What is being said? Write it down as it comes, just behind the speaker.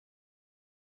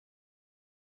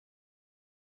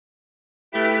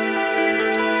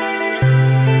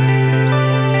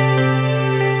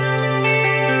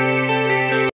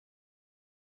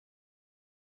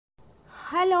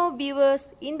viewers,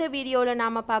 இந்த வீடியோவில்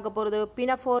நாம் பார்க்க போகிறது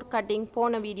பினஃபோர் கட்டிங்.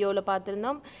 போன வீடியோவில்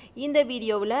பார்த்துருந்தோம். இந்த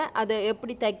வீடியோவில் அதை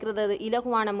எப்படி தைக்கிறது,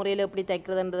 இலகுவான முறையில் எப்படி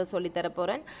தைக்கிறதுன்றதை சொல்லித்தர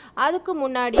போகிறேன். அதுக்கு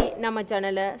முன்னாடி நம்ம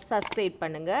சேனலை சப்ஸ்கிரைப்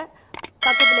பண்ணுங்கள்,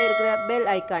 பக்கத்தில் இருக்கிற பெல்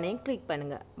ஐக்கானையும் கிளிக்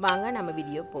பண்ணுங்கள். வாங்க நம்ம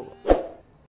வீடியோ போவோம்.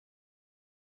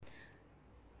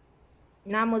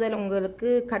 நான் முதல் உங்களுக்கு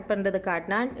கட் பண்ணுறது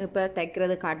காட்டினான், இப்போ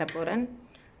தைக்கிறது காட்ட போகிறேன்.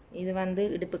 இது வந்து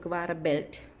இடுப்புக்கு வர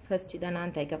பெல்ட். ஃபர்ஸ்ட் இதை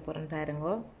நான் தைக்க போகிறேன்.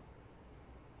 பாருங்கோ,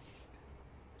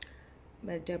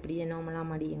 பெல்ட் அப்படியே நார்மலாக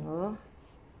மடியுங்கோ.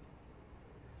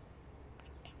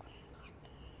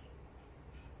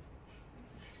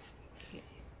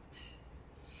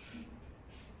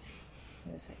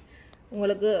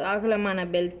 உங்களுக்கு அகலமான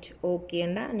பெல்ட்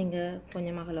ஓகேண்டா நீங்கள்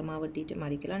கொஞ்சம் அகலமாக வெட்டிட்டு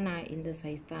மடிக்கலாம். நான் இந்த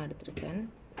சைஸ் தான் எடுத்துருக்கேன்.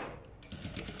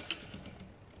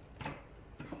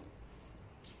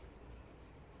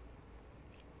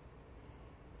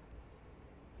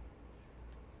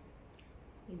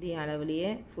 இதே அளவுலேயே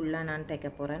ஃபுல்லாக நான் தைக்க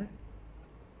போகிறேன்.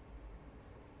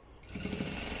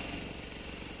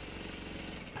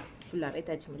 ஃபுல்லாகவே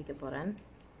தைச்சி முடிக்க போகிறேன்.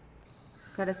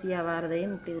 கடைசியாக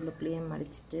வாரதையும் இப்படி உள்ளுக்குள்ளேயும்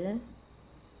மடிச்சுட்டு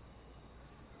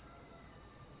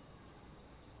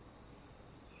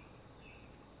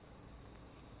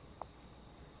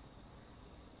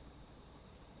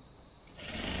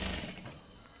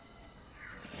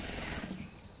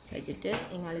தைச்சிட்டு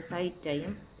எங்களை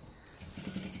சைட்டையும்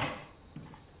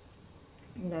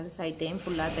இந்த சைட்டையும்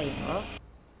ஃபுல்லாக தைங்கோ.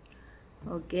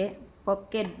 ஓகே,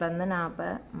 பாக்கெட் வந்து நான் அப்போ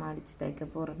மடித்து தைக்க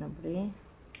போகிறேன். அப்படி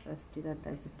ஃபஸ்ட் இதை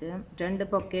தைச்சிட்டு 2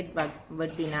 பாக்கெட்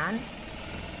வெட்டி நான்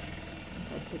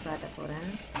வச்சு காட்ட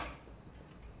போகிறேன்.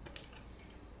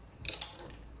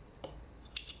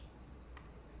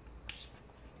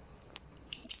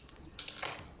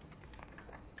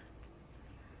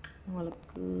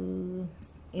 உங்களுக்கு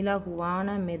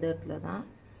இலகுவான மெத்தடில் தான்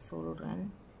சொல்கிறேன்.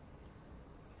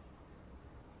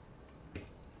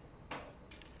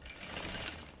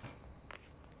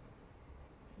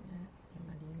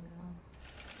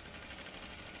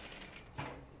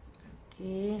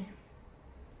 Okay.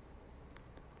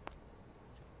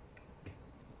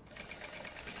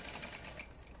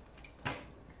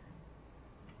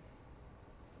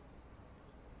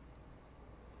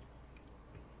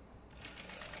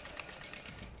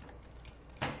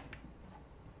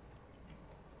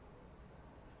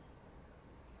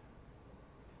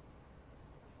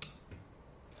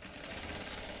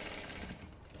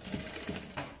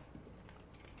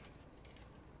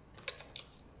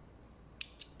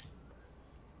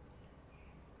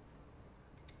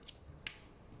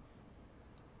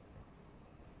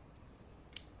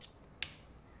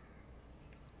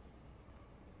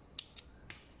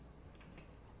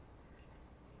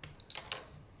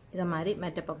 இதை மாதிரி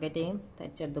மற்ற பாக்கெட்டையும்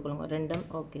தைச்சி எடுத்துக்கொள்ளுங்க. ரெண்டும்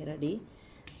ஓகே, ரெடி.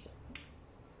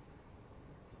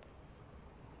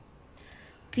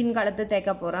 பின் கழுத்து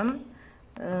தைக்க போகிறோம்.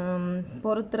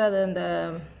 பொறுத்துறது இந்த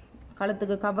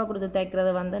கழுத்துக்கு கவர் கொடுத்து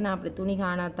தைக்கிறது வந்து நான் அப்படி துணி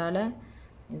காணாத்தால்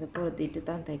இதை பொறுத்திட்டு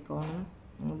தான் தைக்கணும்.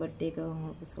 பட்டேக்க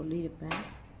உங்களுக்கு சொல்லியிருப்பேன்.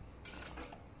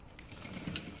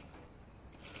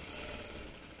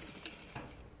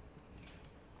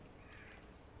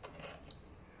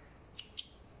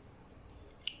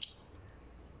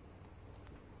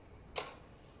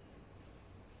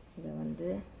 இதை வந்து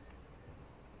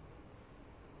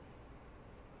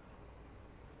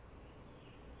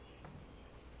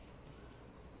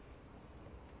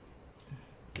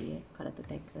கழுத்து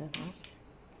தைக்கிறது தான்.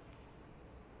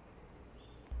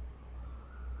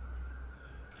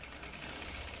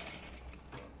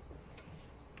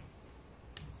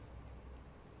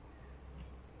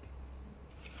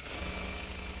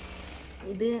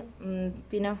 இது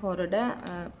பினஃபோரோட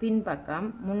பின் பக்கம்.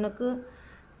 முன்னுக்கு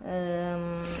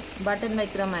பட்டன்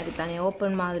வைக்கிற மாதிரி தானே,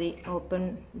 ஓப்பன் மாதிரி, ஓப்பன்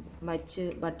வச்சு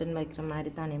பட்டன் வைக்கிற மாதிரி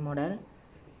தானே மாடல்.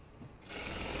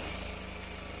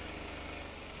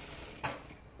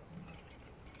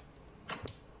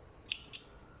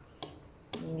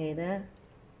 நீங்கள் இதை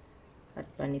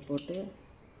கட் பண்ணி போட்டு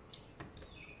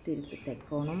திருப்பி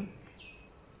தைக்கணும்.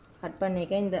 கட்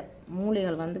பண்ணிக்க இந்த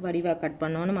மூலைகள் வந்து வடிவாக கட்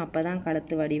பண்ணணும். அப்போ தான்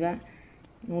கழுத்து வடிவாக,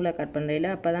 நூலை கட்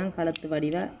பண்ணுறையில் அப்போ தான் கழுத்து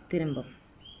வடிவாக திரும்பும்.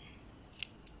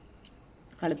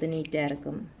 கழுத்து நீட்டாக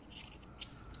இருக்கும்.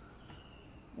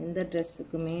 எந்த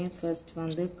ட்ரெஸ்ஸுக்குமே ஃபர்ஸ்ட்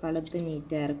வந்து கழுத்து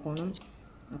நீட்டாக இருக்கணும்.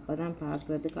 அப்போ தான்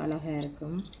பார்க்குறதுக்கு அழகாக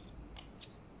இருக்கும்.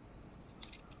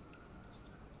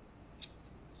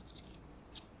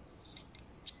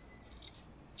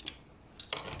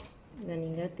 இதை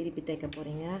நீங்கள் திருப்பி தைக்க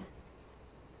போகிறீங்க.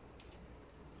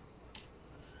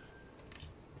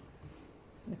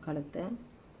 இந்த கழுத்தை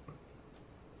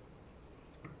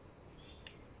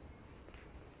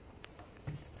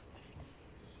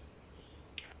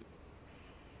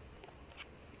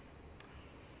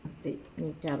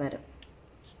நீட்டாக வரும்.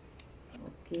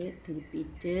 ஓகே,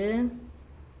 திருப்பிட்டு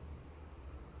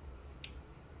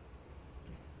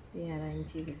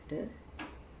அரைஞ்சி விட்டு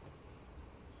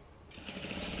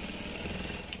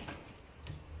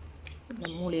இந்த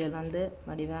மூலையில் வந்து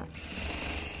வடிவாக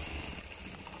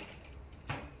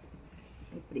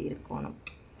இப்படி இருக்கணும்.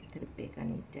 திருப்பி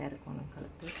நீட்டாக இருக்கணும்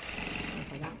கழுத்து.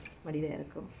 அப்போ தான் வடிவாக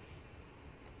இருக்கும்.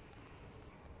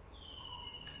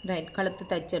 ரைட், கழுத்து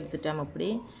தைச்சி எடுத்துட்டோம். இப்படி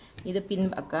இது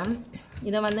பின்பக்கம்.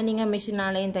 இதை வந்து நீங்கள்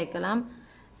மிஷினாலேயும் தைக்கலாம்,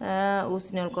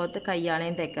 ஊசி நூல் கோர்த்து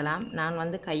கையாலையும் தைக்கலாம். நான்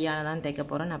வந்து கையால் தான் தைக்க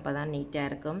போகிறேன். அப்போ தான் நீட்டாக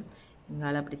இருக்கும்.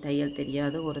 எங்களால் அப்படி தையல்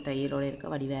தெரியாது, ஒரு தையலோடு இருக்க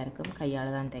வடிவாக இருக்கும்.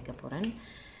 கையால் தான் தைக்க போகிறேன்.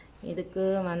 இதுக்கு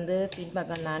வந்து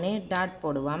பின்பக்கம் தானே டாட்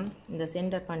போடுவோம். இந்த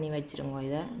சென்டர் பண்ணி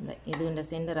வச்சுருங்க. இந்த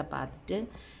சென்டரை பார்த்துட்டு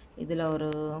இதில் ஒரு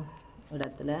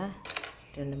இடத்துல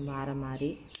 2 மாற மாதிரி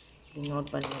இப்படி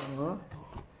நோட் பண்ணிடுங்க.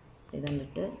 இதை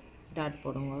வந்துட்டு டாட்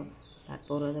போடுங்க. டாட்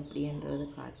போடுறது எப்படின்றது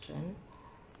காட்டுறேன்.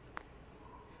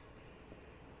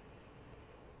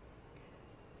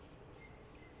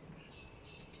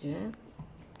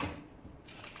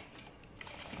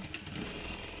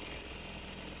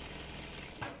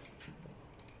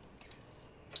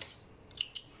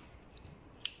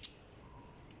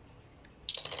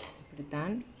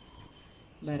 இப்படித்தான்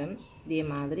வரும். இதே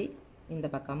மாதிரி இந்த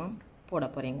பக்கமும் போட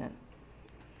போகிறீங்க.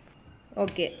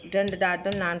 ஓகே, 2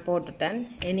 டாட்டும் நான் போட்டுட்டேன்.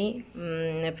 இனி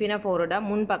பினஃபோரோட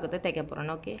முன் பக்கத்தை தைக்க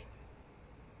போகிறேன். ஓகே,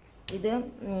 இது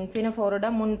பினஃபோரோட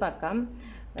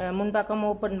முன்பக்கம்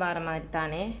ஓப்பன் வர மாதிரி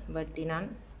தானே வெட்டி நான்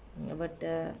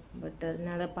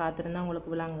வெட்டதுனால பார்த்துருந்தா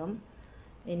உங்களுக்கு விளங்கும்.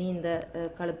 இனி இந்த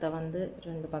கழுத்தை வந்து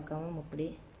 2 பக்கமும் இப்படி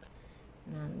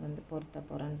நான் வந்து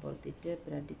பொருத்திட்டு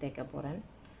பிரட்டி தைக்க போகிறேன்.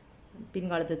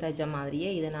 பின்காலத்து தைச்ச மாதிரியே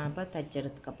இதை நான் இப்போ தைச்சி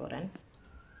எடுத்துக்க போகிறேன்.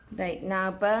 ரைட், நான்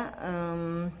இப்போ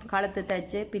கழுத்து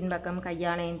தைச்சி பின்பக்கம்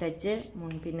கையாலையும் தைச்சி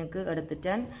முன் பின்னுக்கு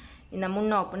எடுத்துட்டேன். இந்த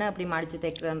முன் ஓப்பனை அப்படி மடித்து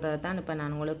தைக்கிறன்றது தான் இப்போ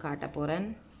நான் உங்களுக்கு காட்ட போகிறேன்.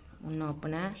 முன்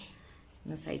ஓப்பனை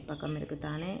இந்த சைட் பக்கம் இருக்குது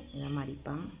தானே, இதை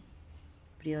மடிப்பேன்.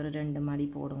 இப்படி ஒரு 2 மடி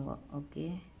போடுங்க. ஓகே,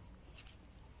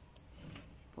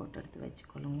 போட்டு எடுத்து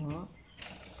வச்சுக்கொள்ளுங்க.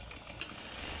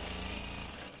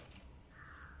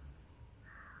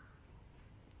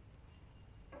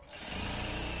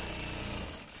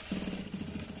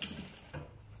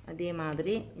 அதே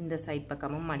மாதிரி இந்த சைட்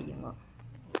பக்கமும் மடியுங்க.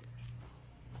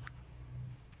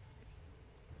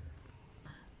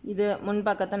 இது முன்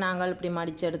பக்கத்தை நாங்கள் இப்படி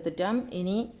மடித்து எடுத்துட்டோம்.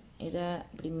 இனி இதை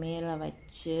இப்படி மேலே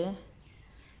வச்சு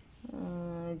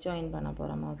ஜாயின் பண்ண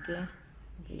போகிறோம். ஓகே,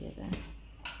 அப்படியே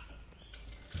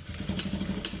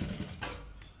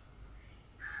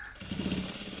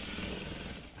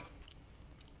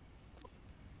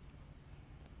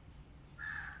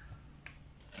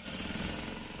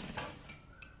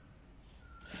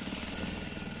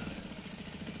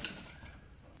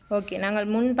ஓகே, நாங்கள்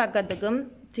முன் பக்கத்துக்கும்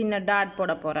சின்ன டாட்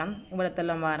போட போகிறோம்.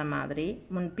 இவ்வளோத்தெல்லாம் வர மாதிரி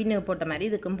முன் பின்னுக்கு போட்ட மாதிரி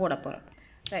இதுக்கும் போட போகிறோம்.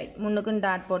 ரைட், முன்னுக்கும்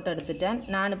டாட் போட்டு எடுத்துட்டேன்.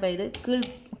 நான் இப்போ இது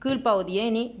கீழ்ப்பகுதியை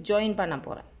இனி ஜாயின் பண்ண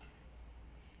போகிறேன்.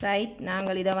 ரைட்,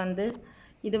 நாங்கள்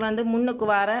இது வந்து முன்னுக்கு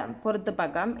வர பொறுத்து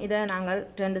பக்கம். இதை நாங்கள்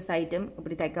 2 சைடும்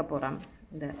இப்படி தைக்க போகிறோம்.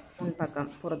 இந்த முன்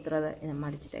பக்கம் பொறுத்துறதை இதை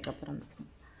மடித்து தைக்க போகிறோம்.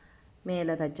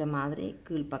 மேலே தைச்ச மாதிரி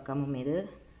கீழ்ப்பக்கமும்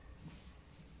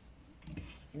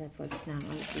இதை ஃபஸ்ட்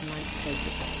நாங்கள் இப்படி மடித்து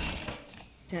தைச்சிட்டோம்.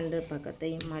 2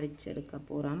 பக்கத்தையும் மடித்து எடுக்க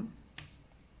போகிறோம்.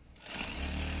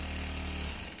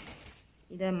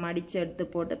 இதை மடித்து எடுத்து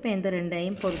போட்டு இப்போ இந்த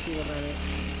 2ஐயும் பொருத்தி விடுறது.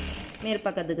 மேல்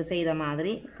பக்கத்துக்கு செய்த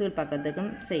மாதிரி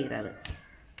கீழ்ப்பக்கத்துக்கும் செய்கிறது.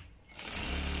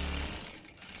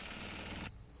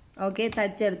 ஓகே,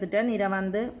 தச்சு எடுத்துட்டேன். இதை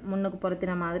வந்து முன்னுக்கு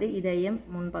பொருத்தின மாதிரி இதையும்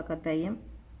முன் பக்கத்தையும்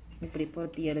இப்படி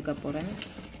பொருத்தி எடுக்க போகிறேன்.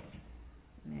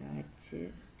 வச்சு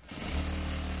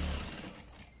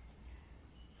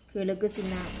கீழுக்கு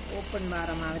சின்ன ஓப்பன்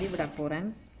வர மாதிரி விட போகிறேன்.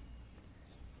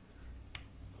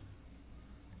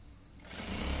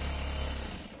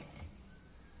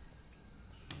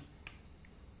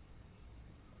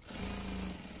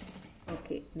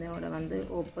 ஓகே, இதோட வந்து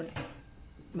ஓப்பன்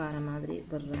வர மாதிரி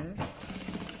விடுறேன்.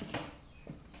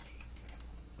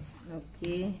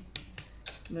 ஓகே,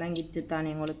 விளங்கிட்டு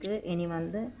தானே உங்களுக்கு. இனி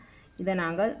வந்து இதை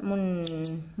நாங்கள்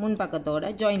முன்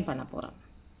பக்கத்தோடு ஜாயின் பண்ண போகிறோம்.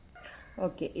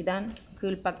 ஓகே, இதான்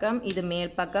கீழ்ப்பக்கம், இது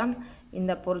மேல் பக்கம்.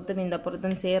 இந்த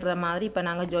பொருத்தும் சேர்ற மாதிரி இப்போ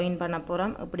நாங்கள் ஜாயின் பண்ண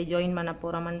போகிறோம். இப்படி ஜாயின் பண்ண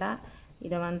போகிறோம்டா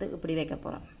இதை வந்து இப்படி வைக்க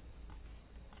போகிறோம்.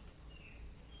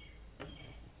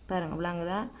 பாருங்கள்,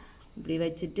 விளங்குதா? இப்படி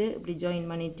வச்சுட்டு இப்படி ஜாயின்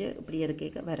பண்ணிவிட்டு இப்படி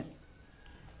எடுக்க வரும்.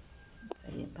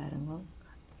 சரியா பாருங்க.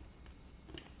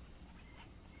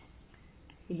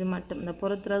 இது மட்டும் இந்த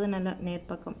பொறுத்துறது நல்லா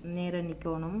நேர்பக்கம் நேராக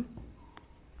நிற்கணும்.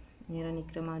 நேராக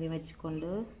நிற்கிற மாதிரி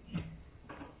வச்சுக்கொண்டு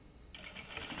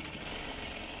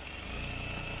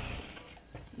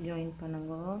ஜாயின்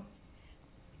பண்ணுங்க.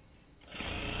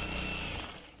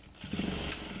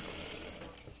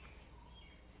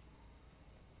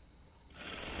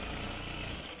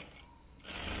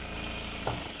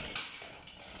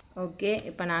 ஓகே,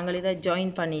 இப்போ நாங்கள் இதை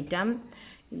ஜாயின் பண்ணிட்டோம்.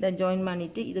 இதை ஜாயின்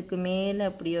பண்ணிவிட்டு இதுக்கு மேலே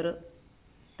அப்படி ஒரு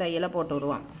தையலை போட்டு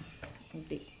விடுவோம்.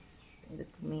 இப்படி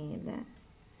இதுக்கு மேலே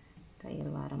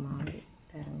தையல் வர மாதிரி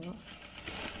பாருங்க.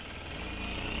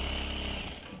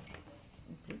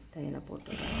 இப்படி தையலை போட்டு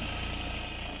விடுவோம்.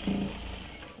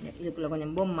 இதுக்குள்ளே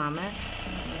கொஞ்சம் பொம்மாமல்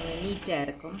நீட்டாக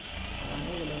இருக்கும்.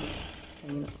 இதில்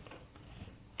தையல்.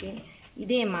 ஓகே,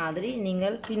 இதே மாதிரி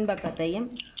நீங்கள் பின்பக்கத்தையும்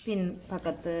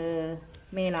பின்பக்கத்து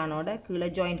மேலானோட கீழே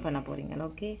ஜாயின் பண்ண போகிறீங்க.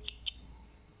 ஓகே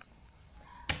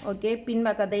ஓகே,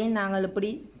 பின்பக்கத்தையும் நாங்கள் இப்படி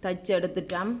தச்சு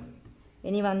எடுத்துட்டோம்.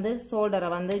 இனி வந்து ஷோல்டரை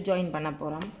வந்து ஜாயின் பண்ண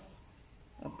போகிறோம்.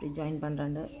 அப்படி ஜாயின்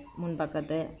பண்ணுறாண்டு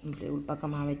முன்பக்கத்தை இப்படி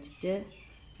உள்பக்கமாக வச்சுட்டு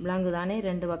விலங்கு தானே,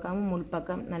 2 பக்கமும்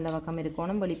முன்பக்கம் நல்ல பக்கம்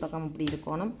இருக்கணும், வெளிப்பக்கம் இப்படி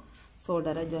இருக்கணும்.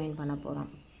 ஷோல்டரை ஜாயின் பண்ண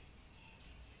போகிறோம்.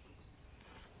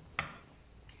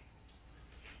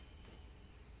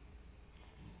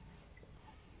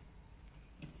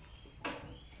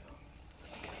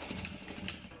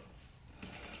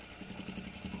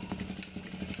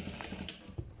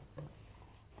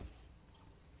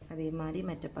 அதே மாதிரி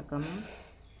மற்ற பக்கமும்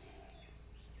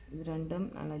இது ரெண்டும்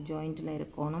நல்லா ஜாயிண்டில்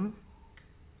இருக்கணும்,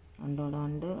 ஒன்றோட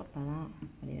ஒன்று. அப்போ தான்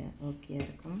ஓகே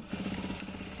இருக்கும்.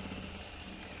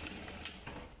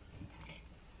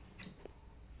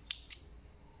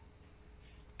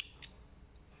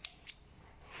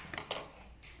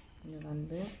 இது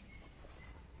வந்து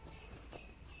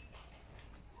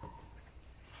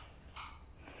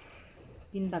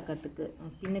பின்பக்கத்துக்கு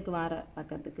பின்னுக்கு வர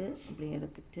பக்கத்துக்கு இப்படி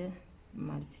எடுத்துட்டு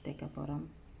மடித்து தைக்க போகிறோம்.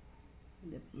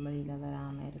 இது வெளியில்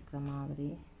வராமல் இருக்கிற மாதிரி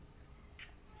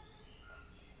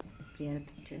இப்படி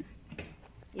எடுத்துட்டு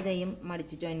இதையும்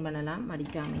மடித்து ஜாயின் பண்ணலாம்,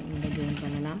 மடிக்காமல் இங்கே ஜாயின்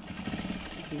பண்ணலாம்.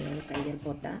 இப்படி ஒரு தையல்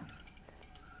போட்டால்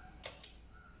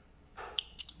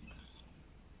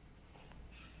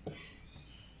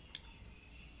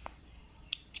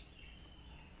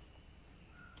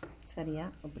சரியா?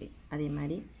 அப்படி அதே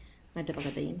மாதிரி மற்ற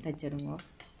பக்கத்தையும் தைச்சிடுங்க.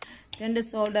 2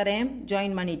 ஷோல்டரையும்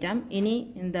ஜாயின் பண்ணிட்டோம். இனி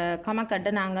இந்த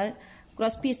கமக்கட்டை நாங்கள்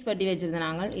க்ராஸ் பீஸ் வட்டி வச்சுருந்த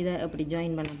நாங்கள் இதை எப்படி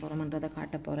ஜாயின் பண்ண போகிறோம்ன்றதை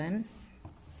காட்ட போகிறேன்.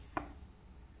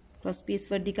 க்ராஸ் பீஸ்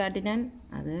வட்டி காட்டினேன்.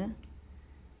 அது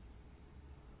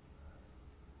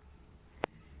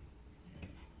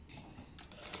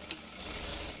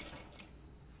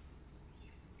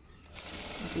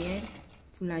அப்படியே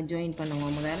ஃபுல்லாக ஜாயின்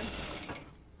பண்ணுவோம். முதல்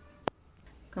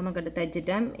கமக்கட்டு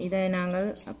தைச்சிட்டோம். இதை நாங்கள்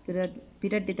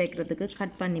பிரட்டி தைக்கிறதுக்கு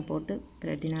கட் பண்ணி போட்டு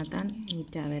பிரட்டினா தான்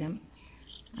நீட்டாக வரும்.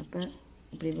 அப்போ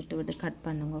இப்படி விட்டு விட்டு கட்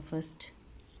பண்ணுங்க ஃபர்ஸ்ட்.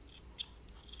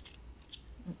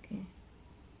 ஓகே,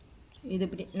 இது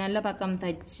இப்படி நல்ல பக்கம்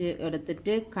தைச்சு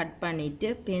எடுத்துட்டு கட் பண்ணிவிட்டு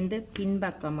பேருந்து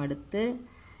பின்பக்கம் எடுத்து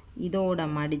இதோட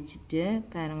மடிச்சுட்டு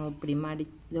பாருங்க, இப்படி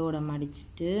இதோட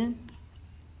மடிச்சுட்டு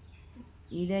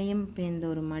இதையும் பேருந்து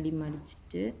ஒரு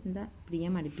மடிச்சுட்டு இந்த இப்படியே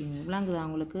மடிப்பீங்க. விளங்குதா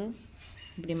உங்களுக்கு?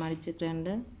 இப்படி மடிச்சுட்டு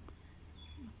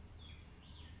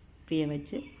இப்படியே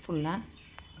வச்சு ஃபுல்லாக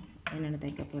என்னென்ன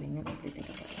தைக்க போகிறீங்க இப்படி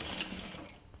தைக்க போகிறீங்க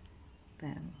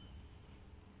பாருங்க.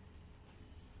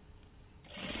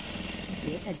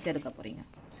 இப்படியே தைச்செடுக்க போகிறீங்க.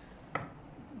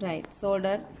 ரைட்,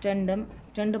 ஷோல்டர்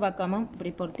ரெண்டு பக்கமும்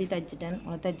இப்படி பொருத்தி தைச்சிட்டேன்.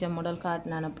 தைச்ச மாடல்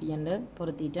காட்டினான் அப்படின்ட்டு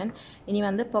பொருத்திட்டேன். இனி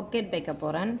வந்து பாக்கெட் வைக்க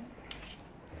போகிறேன்.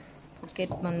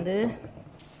 பாக்கெட் வந்து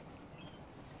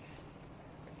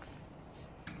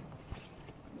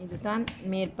இதுதான்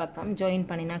மேல் பக்கம் ஜாயின்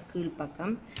பண்ணினா கீழ்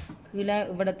பக்கம். கீழே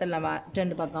விடத்தில்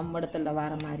 2 பக்கம் விடத்தில்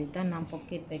வர மாதிரி தான் நான்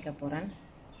பாக்கெட் வைக்க போகிறேன்.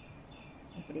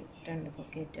 இப்படி 2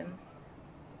 பாக்கெட்டும்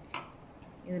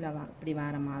இதில் இப்படி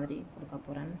வர மாதிரி கொடுக்க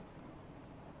போகிறேன்.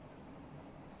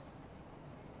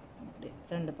 இப்படி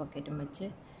 2 பாக்கெட்டும் வச்சு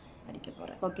அடிக்க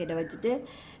போகிறேன். பாக்கெட்டை வச்சுட்டு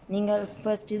நீங்கள்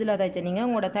ஃபர்ஸ்ட் இதில் தைச்சினீங்க.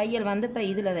 உங்களோட தையல் வந்து இப்போ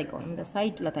இதில் தைக்கணும், இந்த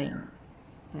சைட்டில் தைங்க.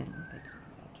 பாருங்க, தைக்கிறேன்.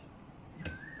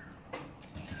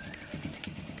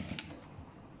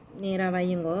 நேராக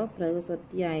வையுங்கோ, பிறகு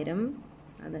சொத்தி ஆயிரும்.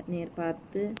 அதை நேர்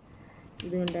பார்த்து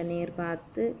இதுண்ட நேர்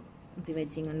பார்த்து இப்படி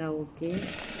வச்சிங்கன்னா ஓகே.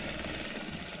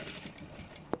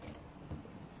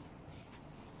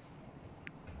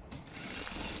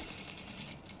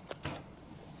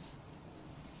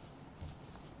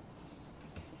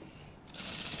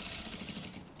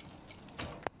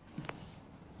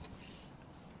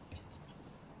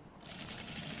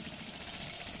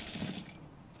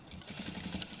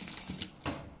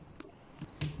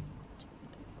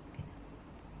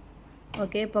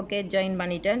 ஓகே, பாக்கெட் ஜாயின்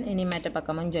பண்ணிட்டேன். இனி மேட்ட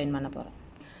பக்கமும் ஜாயின் பண்ண போகிறேன்.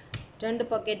 2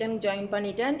 பாக்கெட்டும் ஜாயின்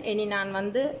பண்ணிட்டேன். இனி நான்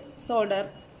வந்து ஷோல்டர்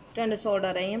 2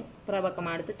 ஷோல்டரையும் புற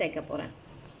பக்கமாக எடுத்து தைக்க போகிறேன்.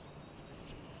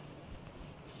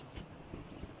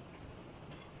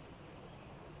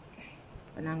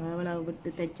 இப்போ நாங்கள் எவ்வளோ விட்டு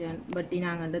தைச்சேன் வெட்டி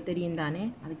நாங்கள்கிட்ட தெரியும் தானே,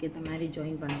 அதுக்கேற்ற மாதிரி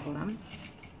ஜாயின் பண்ண போகிறோம்.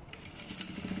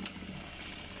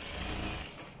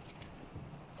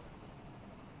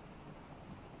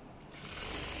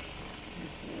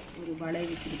 ஒரு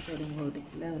வளைவு பிடிச்சடுங்க,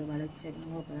 இருக்குல்ல ஒரு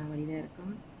வளைச்சடுங்க, அப்போ தான் வழியாக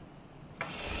இருக்கும்.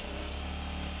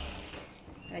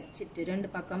 தைச்சிட்டு 2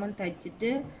 பக்கமும்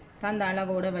தைச்சிட்டு தந்த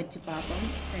அளவோடு வச்சு பார்ப்போம்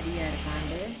சரியாக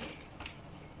இருக்காண்டு.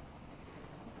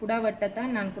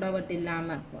 குடவட்டைத்தான் நான் குடவட்டு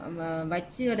இல்லாமல்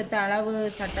வச்சு எடுத்த அளவு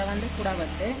சட்டை வந்து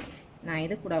குடவட்டு, நான்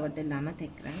இது குடவட்டு இல்லாமல்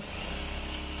தைக்கிறேன்.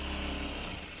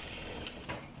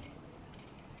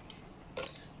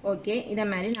 ஓகே, இதை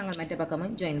மாதிரி நாங்கள் மற்ற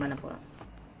பக்கமும் ஜாயின் பண்ண போகிறோம்.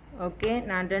 ஓகே,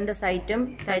 நான் 2 சைட்டும்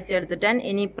தைச்சு எடுத்துட்டேன்.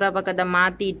 இனி இப்புற பக்கத்தை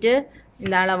மாற்றிட்டு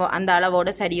இந்த அளவு அந்த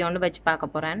அளவோடு சரியோன்னு வச்சு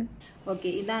பார்க்க போகிறேன். ஓகே,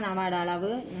 இதான் அவட அளவு.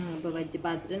 நான் இப்போ வச்சு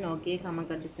பார்த்துட்டு ஓகே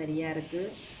கம்மக்கட்டு சரியாக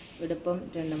இருக்குது, விடுப்பம்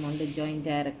 2 மொண்டு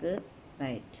ஜாயிண்ட்டாக இருக்குது.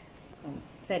 ரைட்,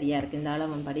 சரியாக இருக்குது, இந்த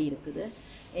அளவு படி இருக்குது.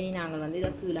 இனி நாங்கள் வந்து இதை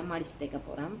கீழே மடித்து தைக்க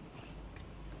போகிறோம்.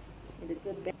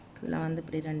 இதுக்கு கீழே வந்து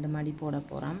இப்படி 2 மடி போட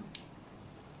போகிறோம்.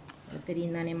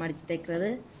 தெரியும் தானே மடித்து தைக்கிறது.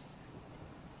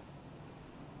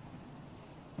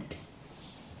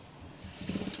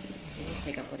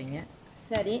 தைக்க போகிறீங்க.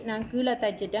 சரி, நான் கீழே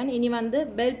தைச்சிட்டேன். இனி வந்து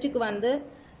பெல்ட்டுக்கு வந்து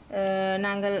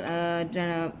நாங்கள்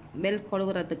பெல்ட்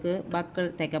கொழுகுறதுக்கு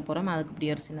பக்கல் தைக்க போகிறோம். அதுக்கு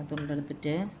இப்படி ஒரு சின்ன துண்டு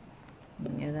எடுத்துட்டு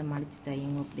இதை மடித்து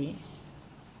தையுங்க. அப்படி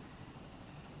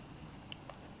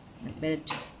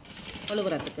பெல்ட்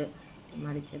கொழுகுறதுக்கு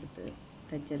மடித்து எடுத்து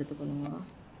தைச்சி எடுத்துக்கொள்ளுங்க.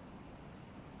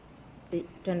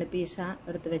 2 பீஸாக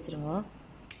எடுத்து வச்சுருங்க.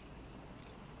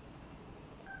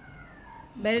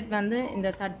 பெல்ட் வந்து இந்த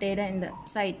சட்டையோட இந்த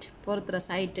சைட் பொறுத்துற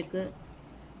சைட்டுக்கு,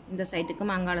 இந்த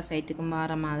சைட்டுக்கும் அங்காள சைட்டுக்கும்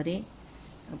வர மாதிரி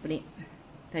அப்படி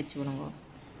தைச்சி விடுங்க.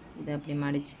 இதை அப்படி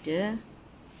மடிச்சுட்டு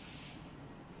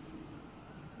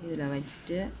இதில்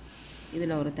வச்சுட்டு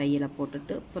இதில் ஒரு தையலை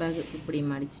போட்டுட்டு பிறகு இப்படி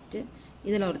மடிச்சுட்டு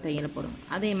இதில் ஒரு தையலை போடுங்க.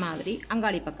 அதே மாதிரி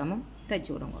அங்காளி பக்கமும்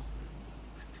தைச்சி விடுங்க.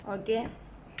 ஓகே,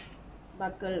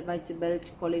 பக்கல் வச்சு பெல்ட்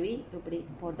கொழுவி இப்படி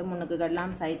போட்டு முன்னுக்கு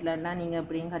கட்டலாம், சைட்லலாம் நீங்கள்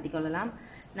இப்படியும் கட்டிக்கொள்ளலாம்.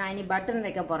 நான் இனி பட்டன்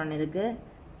வைக்க போகிறேன். இதுக்கு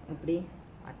இப்படி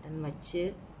பட்டன் வச்சு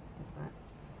இப்போ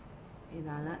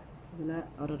இதால் இதில்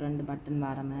ஒரு 2 பட்டன்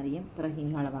வர மாதிரியும் பிறகு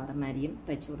இங்கால வர மாதிரியும்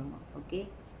தைச்சி விடுங்க. ஓகே,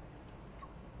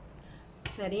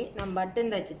 சரி, நான்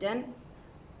பட்டன் தைச்சிட்டேன்.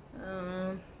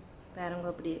 பாருங்க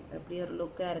அப்படி ஒரு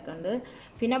லுக்காக இருக்காண்டு.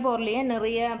 பினபோர்லேயே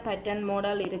நிறைய பேட்டர்ன்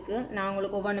மாடல் இருக்குது. நான்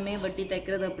உங்களுக்கு ஒவ்வொன்றுமே வெட்டி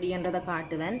தைக்கிறது அப்படின்றதை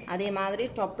காட்டுவேன். அதே மாதிரி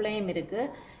டொப்லையும்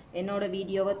இருக்குது. என்னோடய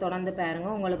வீடியோவை தொடர்ந்து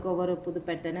பாருங்கள். உங்களுக்கு ஒவ்வொரு புது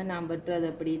பேட்டர்னை நான் வெட்டுறது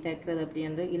எப்படி தைக்கிறது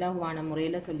அப்படின்ற இலகுவான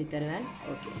முறையில் சொல்லித்தருவேன்.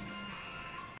 ஓகே,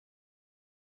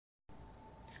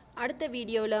 அடுத்த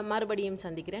வீடியோவில் மறுபடியும்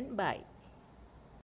சந்திக்கிறேன். பாய்.